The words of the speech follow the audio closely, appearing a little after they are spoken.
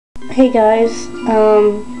Hey guys,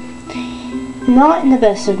 not in the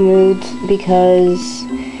best of moods because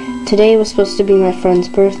today was supposed to be my friend's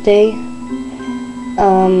birthday,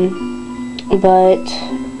 but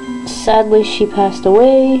sadly she passed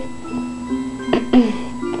away,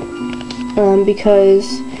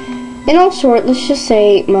 because, in all short, let's just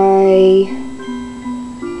say my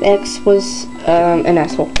ex was, an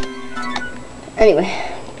asshole. Anyway,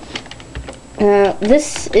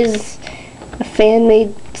 this is a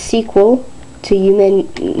fan-made sequel to Yume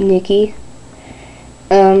 2kki.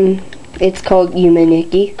 It's called Yume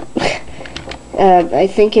 2kki. I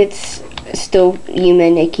think it's still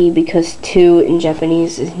Yume 2kki because 2 in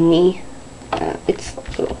Japanese is ni. It's a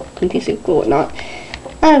little confusing, but whatnot.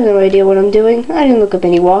 I have no idea what I'm doing. I didn't look up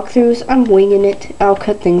any walkthroughs. I'm winging it. I'll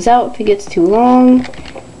cut things out if it gets too long.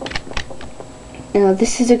 Now,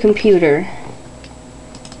 this is a computer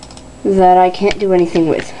that I can't do anything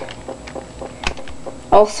with.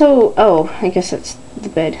 Also, oh, I guess that's the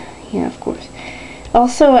bed. Yeah, of course.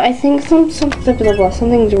 Also, I think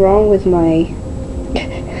something's wrong with my...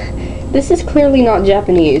 This is clearly not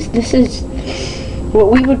Japanese. This is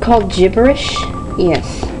what we would call gibberish.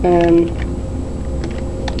 Yes.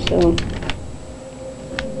 So...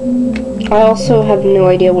 I also have no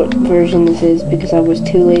idea what version this is because I was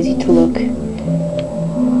too lazy to look.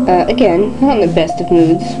 Again, not in the best of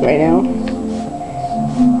moods right now.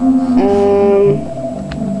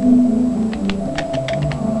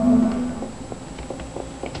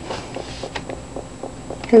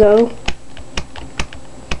 Hello?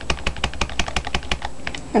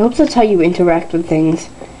 I hope that's how you interact with things.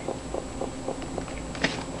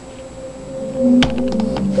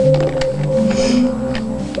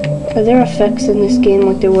 Are there effects in this game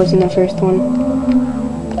like there was in the first one?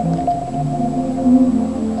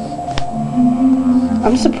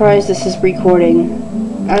 I'm surprised this is recording.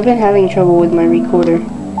 I've been having trouble with my recorder.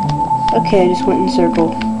 Okay, I just went in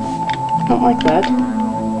circle. I don't like that.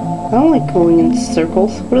 I don't like going in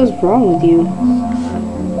circles. What is wrong with you?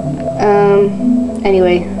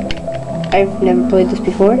 Anyway. I've never played this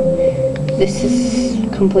before. This is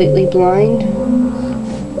completely blind.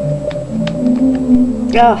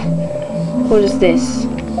 Ah! What is this?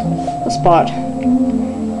 A spot.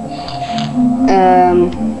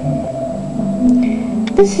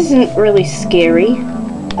 This isn't really scary.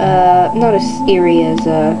 Not as eerie as,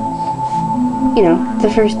 you know, the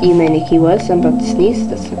first Yume 2kki was. I'm about to sneeze.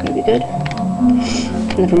 That's not gonna be good.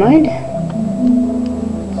 Never mind.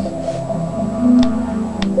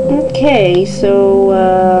 Okay, so,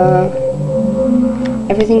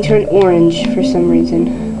 everything turned orange for some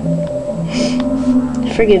reason.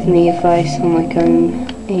 Forgive me if I sound like I'm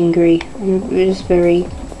angry. I'm just very...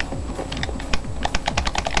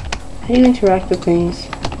 How do you interact with things?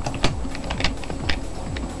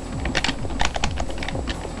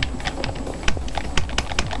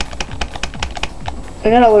 I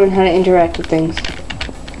gotta learn how to interact with things.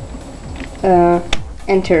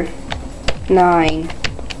 Enter. 9.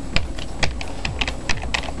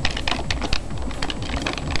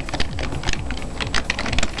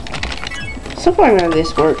 So far none of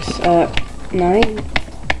this works. 9.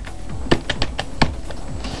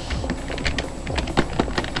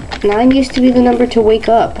 9 used to be the number to wake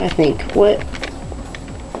up, I think. What?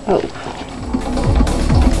 Oh.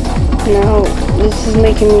 Now, this is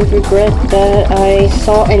making me regret that I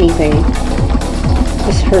saw anything.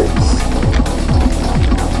 This hurts.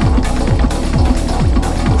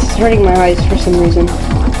 This is hurting my eyes for some reason.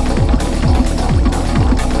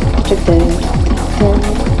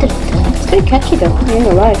 It's pretty catchy though, I'm not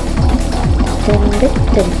gonna lie.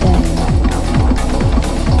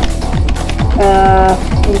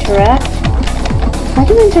 Interact? How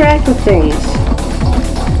do you interact with things?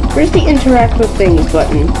 Where's the interact with things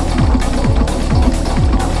button?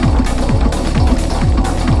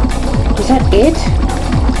 Is that it?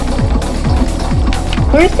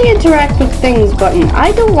 Where's the interact with things button?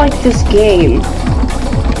 I don't like this game.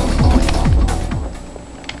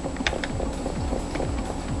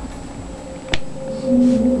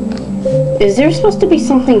 Is there supposed to be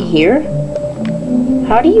something here?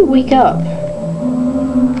 How do you wake up?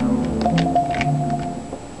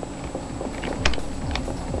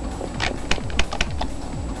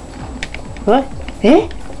 What? Eh?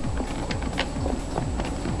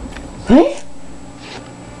 What?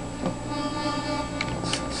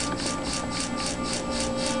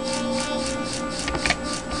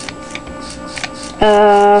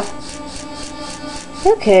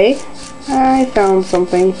 Okay. I found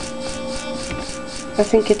something. I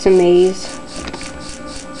think it's a maze.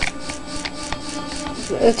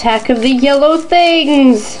 Attack of the yellow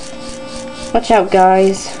things! Watch out,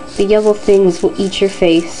 guys. The yellow things will eat your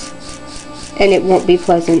face. and it won't be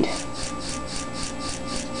pleasant.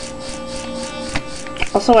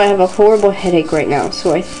 Also, I have a horrible headache right now,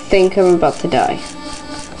 so I think I'm about to die.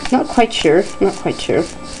 Not quite sure. Not quite sure.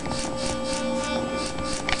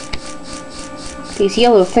 These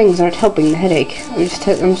yellow things aren't helping the headache. I'm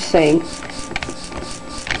just saying.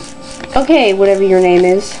 Okay, whatever your name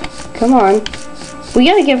is. Come on. We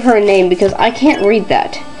gotta give her a name because I can't read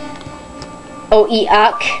that.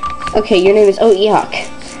 Oiak. Okay, your name is Oiak.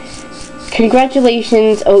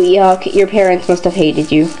 Congratulations, Oiak. Your parents must have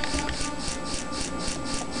hated you.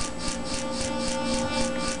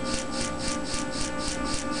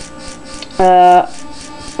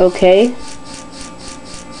 Okay.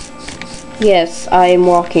 Yes, I am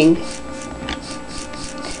walking.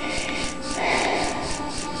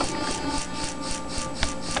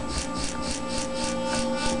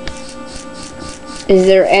 Is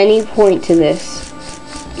there any point to this?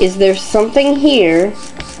 Is there something here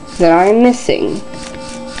that I'm missing?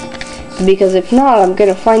 Because if not, I'm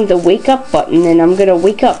gonna find the wake up button and I'm gonna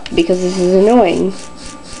wake up because this is annoying.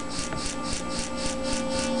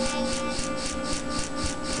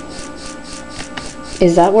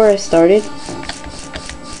 Is that where I started?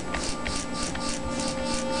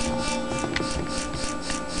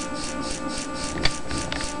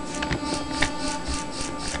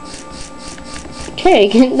 Okay,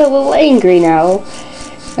 getting a little angry now.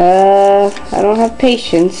 I don't have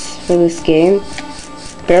patience for this game.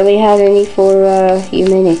 Barely had any for,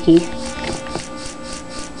 Yume 2kki.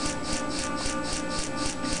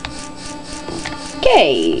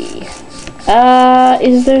 Okay.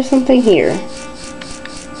 Is there something here?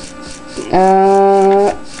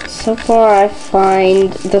 So far I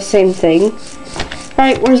find the same thing.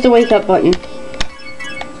 Alright, where's the wake up button?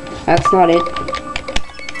 That's not it.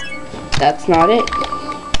 That's not it.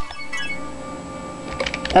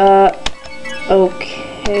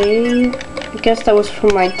 Okay. I guess that was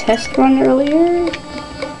from my test run earlier.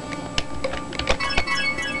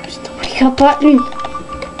 Where's the wake up button?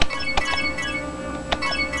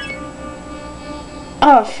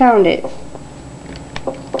 Oh, I found it.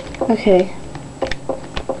 Okay.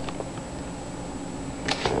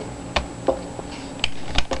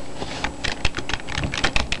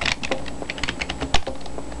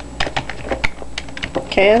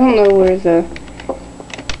 Okay, I don't know where the...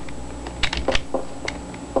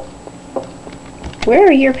 Where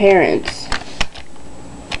are your parents?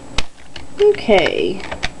 Okay.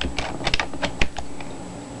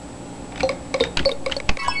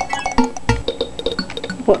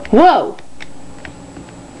 Whoa!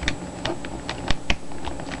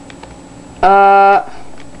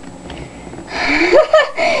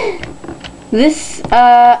 This,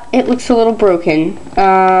 it looks a little broken.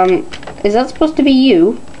 Is that supposed to be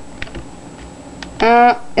you?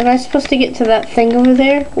 Am I supposed to get to that thing over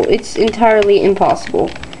there? Well, it's entirely impossible.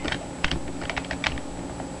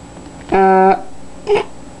 Oh.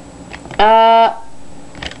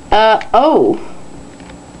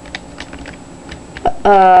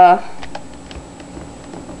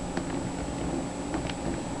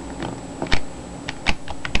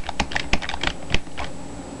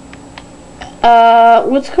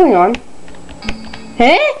 What's going on?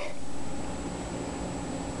 Hey?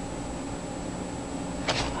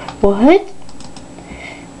 What?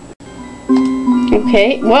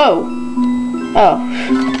 Okay, whoa. Oh.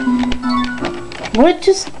 What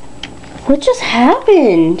just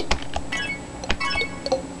happened?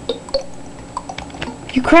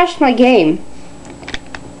 You crashed my game.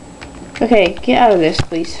 Okay, get out of this,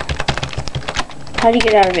 please. How do you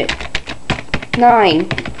get out of it? 9.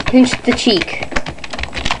 Pinch the cheek.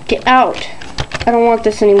 Get out. I don't want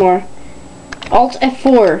this anymore. Alt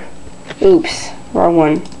F4. Oops, wrong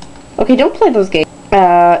one. Okay, don't play those games.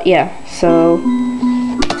 Yeah, so...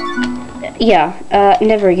 Yeah,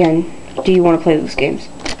 never again do you want to play those games.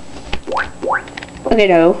 Okay,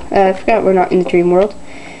 no, I forgot we're not in the dream world.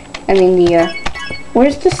 I mean the,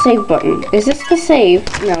 where's the save button? Is this the save?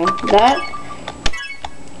 No, that...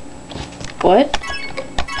 What?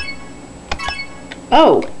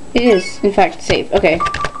 Oh, it is, in fact, save. Okay.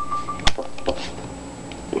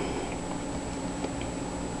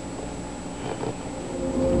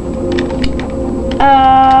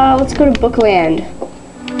 Let's go to Bookland.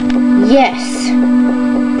 Yes!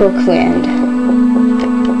 Bookland.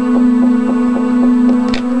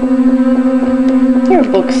 There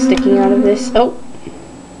are books sticking out of this. Oh!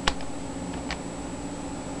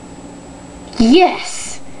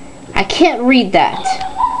 Yes! I can't read that.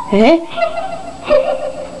 Eh?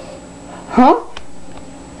 Huh?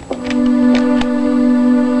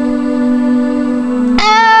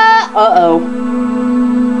 Uh-oh.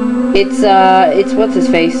 It's what's his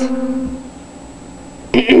face?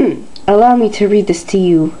 Allow me to read this to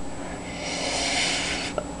you.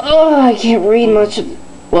 Oh, I can't read much of...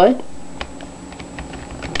 What?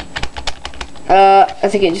 I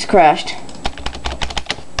think it just crashed.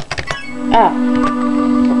 Ah.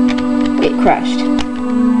 It crashed.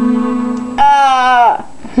 Ah!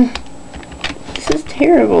 This is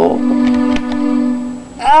terrible.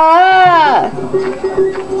 Ah!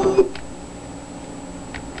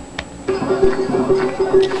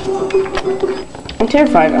 I'm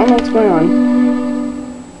terrified. I don't know what's going on.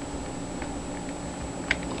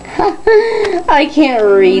 I can't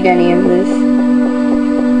read any of this.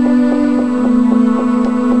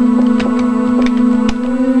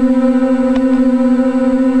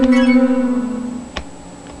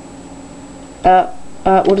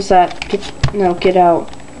 What is that? Get out.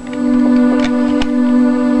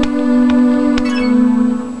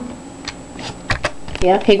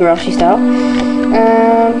 Yeah, Higurashi style.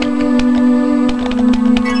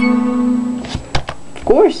 Of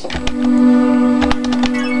course.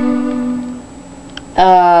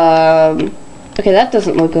 Okay, that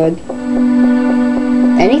doesn't look good.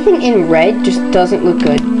 Anything in red just doesn't look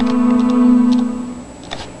good.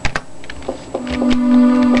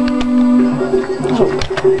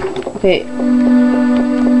 Okay.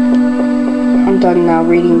 I'm done now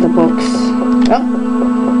reading the books. Oh,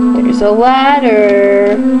 there's a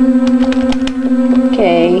ladder.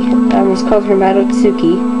 Okay, I almost called her Yume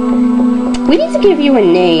 2kki. We need to give you a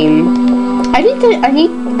name. I need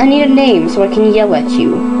a name so I can yell at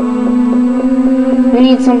you. We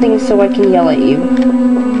need something so I can yell at you.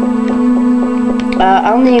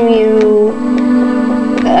 I'll name you.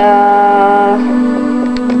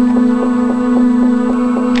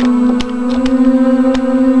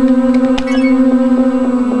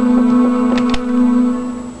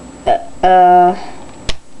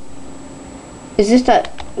 Is this that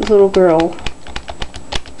little girl?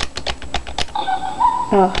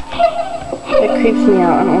 Oh, that creeps me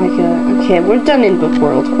out. I don't like it. Okay, we're done in Book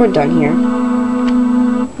World. We're done here.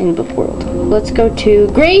 In Book World. Let's go to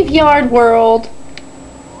Graveyard World.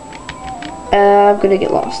 I'm gonna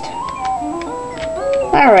get lost.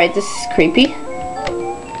 Alright, this is creepy.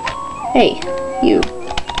 Hey, you.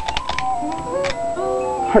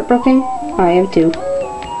 Heartbroken? I am too.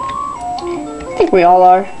 I think we all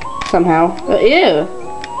are. Somehow. Ew!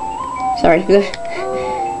 Sorry,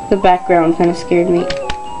 the background kind of scared me.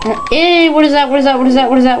 Ew, what is that? What is that? What is that?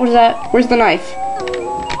 What is that? What is that? Where's the knife?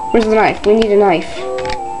 Where's the knife? We need a knife.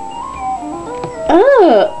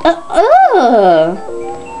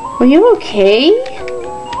 Are you okay?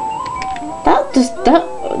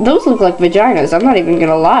 Those look like vaginas. I'm not even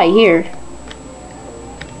gonna lie here.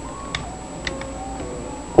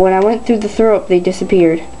 When I went through the throat, they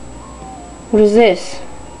disappeared. What is this?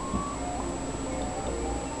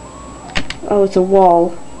 Oh, it's a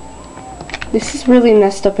wall. This is really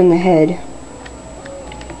messed up in the head.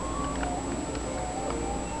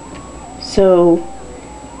 So,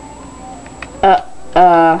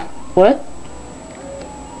 what?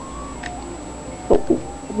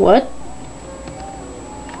 What?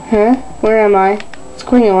 Huh? Where am I? What's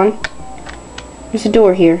going on? There's a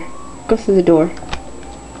door here. Go through the door.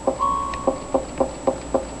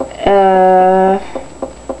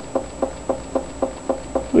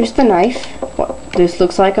 Where's the knife? What? This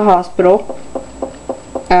looks like a hospital.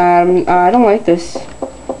 I don't like this.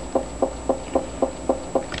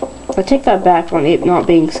 I take that back on it not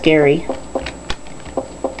being scary.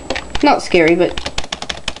 Not scary, but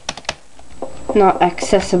not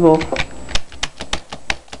accessible.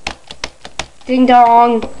 Ding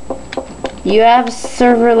dong! You have a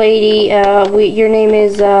server lady, your name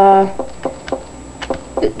is,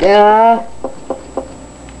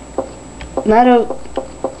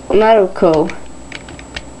 Maroko.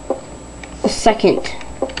 The second.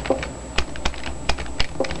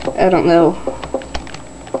 I don't know.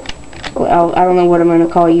 Well, I don't know what I'm gonna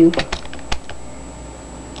call you.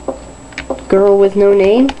 Girl with no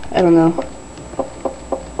name? I don't know.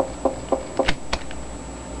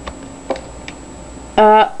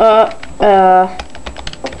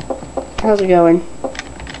 How's it going?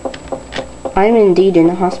 I'm indeed in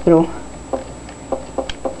a hospital.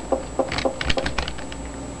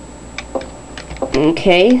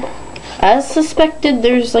 Okay. As suspected,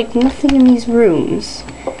 there's like nothing in these rooms.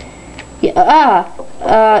 Yeah,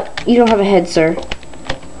 you don't have a head, sir.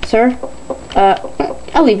 Sir?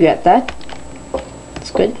 I'll leave you at that.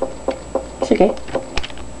 It's good. It's okay.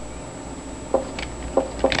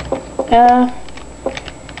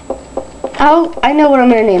 I know what I'm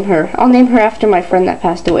gonna name her. I'll name her after my friend that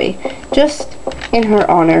passed away. Just in her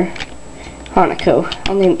honor. Hanako.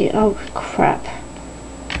 I'll name it. Oh, crap.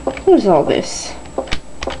 What is all this?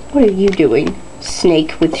 What are you doing?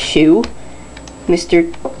 Snake with shoe?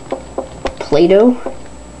 Mr. Play-Doh?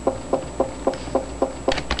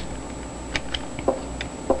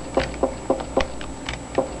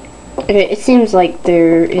 Okay, it seems like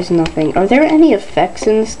there is nothing. Are there any effects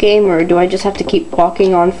in this game, or do I just have to keep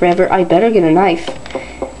walking on forever? I better get a knife.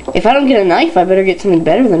 If I don't get a knife, I better get something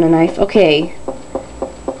better than a knife. Okay.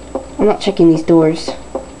 I'm not checking these doors.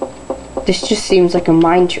 This just seems like a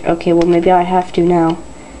mine okay, well maybe I have to now.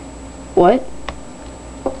 What?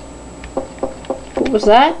 What was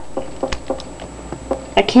that?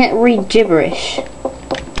 I can't read gibberish.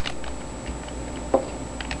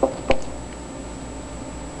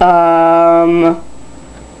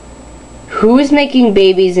 Who is making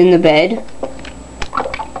babies in the bed?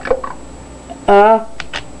 Huh?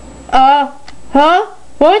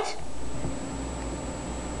 What?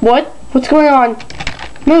 What? What's going on?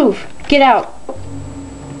 Move! Get out!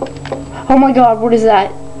 Oh my god, what is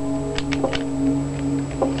that?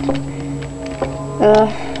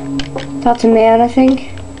 That's a man, I think.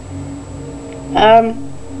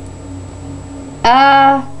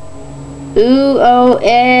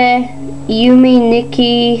 Yume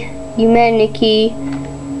 2kki,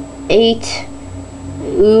 8,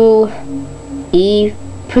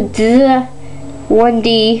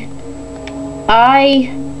 1D, I,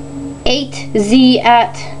 8Z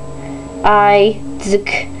at, I,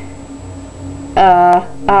 zk,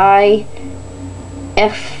 I,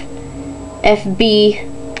 F, FB,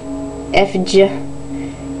 FJ,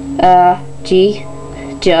 G,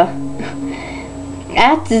 J,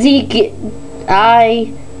 at Z,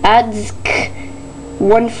 I, at zk,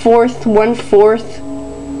 1/4,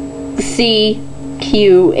 C,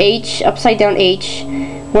 Q, H, upside down H,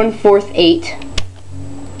 1/4, 8.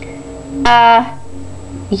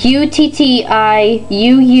 UTTI,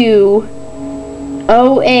 UU,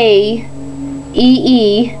 OA,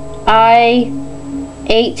 EE, I,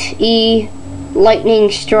 8E, lightning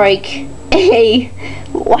strike, A,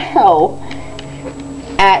 wow,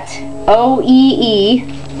 at OEE,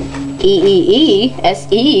 EEE,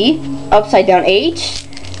 SE, upside down H,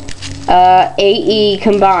 AE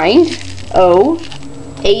combined, O,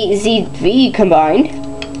 AZV combined,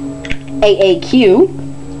 AAQ,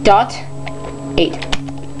 dot, 8.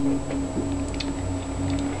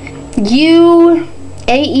 U,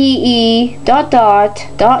 AEE, dot, dot,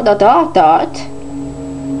 dot, dot, dot,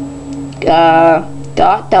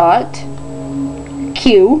 dot, dot,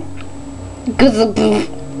 Q,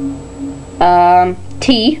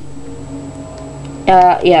 T,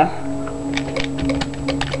 yeah.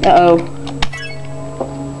 Uh-oh.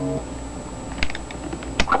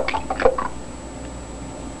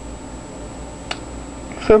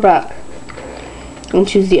 We're back. And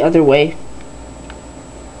choose the other way.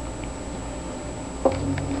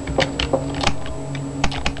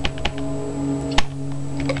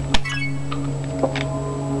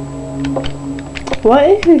 What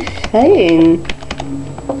is he saying?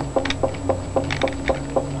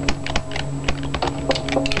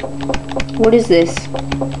 What is this?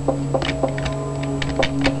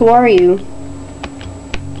 Who are you?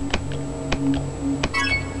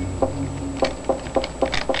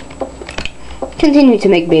 Continue to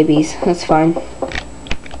make babies. That's fine.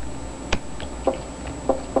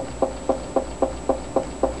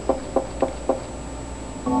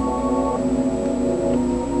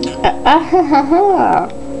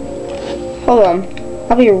 Hold on.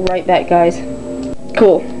 I'll be right back, guys.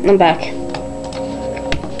 Cool. I'm back.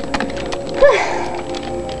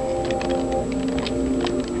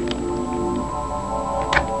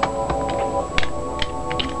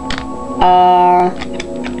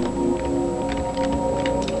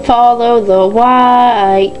 Follow the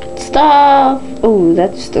white stuff. Ooh,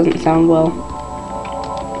 that just doesn't sound well.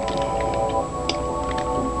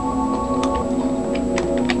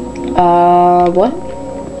 What?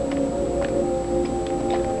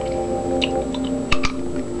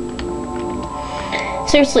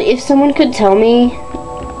 Seriously, if someone could tell me,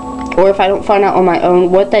 or if I don't find out on my own,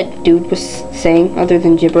 what that dude was saying other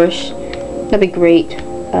than gibberish, that'd be great.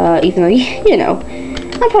 Even though, you know,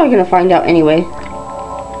 I'm probably gonna find out anyway.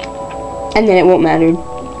 And then it won't matter.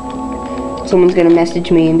 Someone's gonna message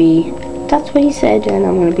me and be, that's what he said, and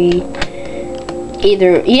I'm gonna be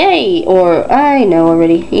either yay or I know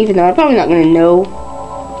already, even though I'm probably not gonna know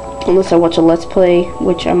unless I watch a let's play,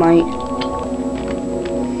 which I might.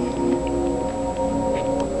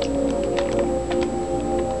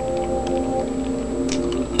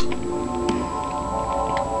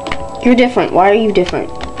 You're different. Why are you different?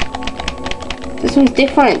 This one's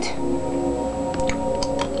different.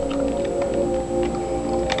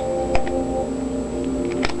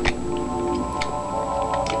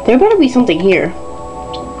 There better be something here.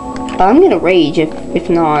 I'm gonna rage if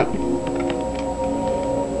not.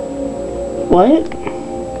 What?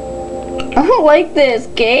 I don't like this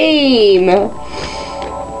game.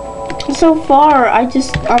 So far,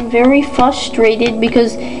 I'm very frustrated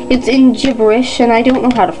because it's in gibberish and I don't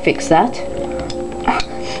know how to fix that.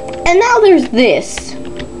 And now there's this.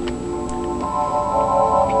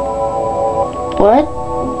 What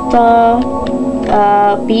the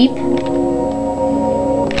beep?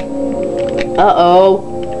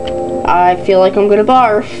 Uh-oh. I feel like I'm gonna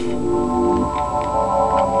barf.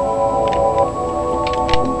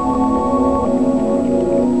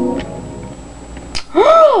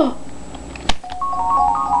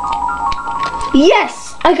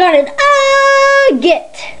 Yes! I got an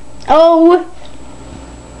get. Oh.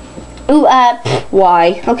 Ooh,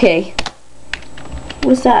 why? Okay.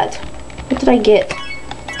 What's that? What did I get?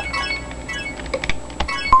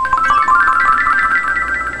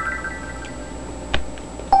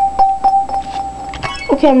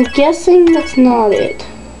 Okay, I'm guessing that's not it.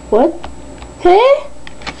 What? Hey?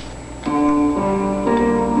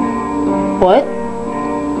 What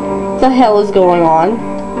the hell is going on?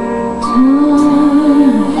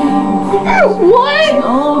 What?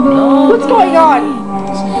 What's going on?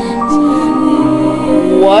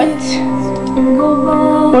 What?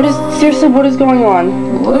 Seriously, what is going on?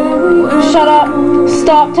 Shut up.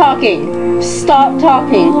 Stop talking. Stop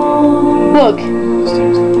talking. Look.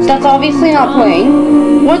 That's obviously not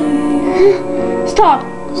playing. What? Stop.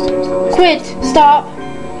 Quit. Stop.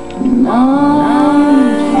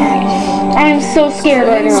 I'm so scared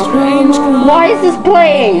right now. Why is this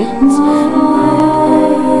playing?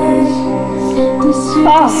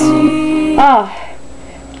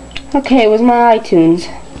 Okay, it was my iTunes.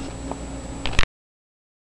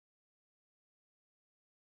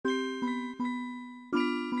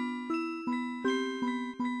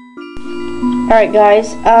 Alright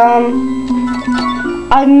guys,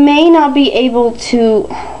 I may not be able to...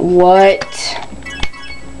 What?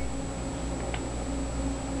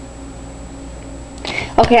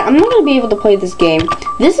 Okay, I'm not going to be able to play this game.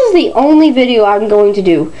 This is the only video I'm going to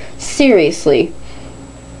do. Seriously.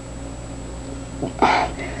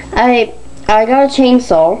 I got a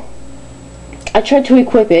chainsaw. I tried to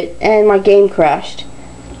equip it, and my game crashed.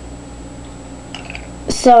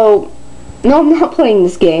 So, no, I'm not playing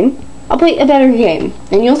this game. I'll play a better game,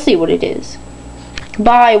 and you'll see what it is.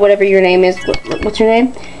 Bye, whatever your name is. What's your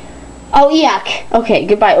name? Oh, Eak. Okay,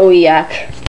 goodbye, Oh, Eak.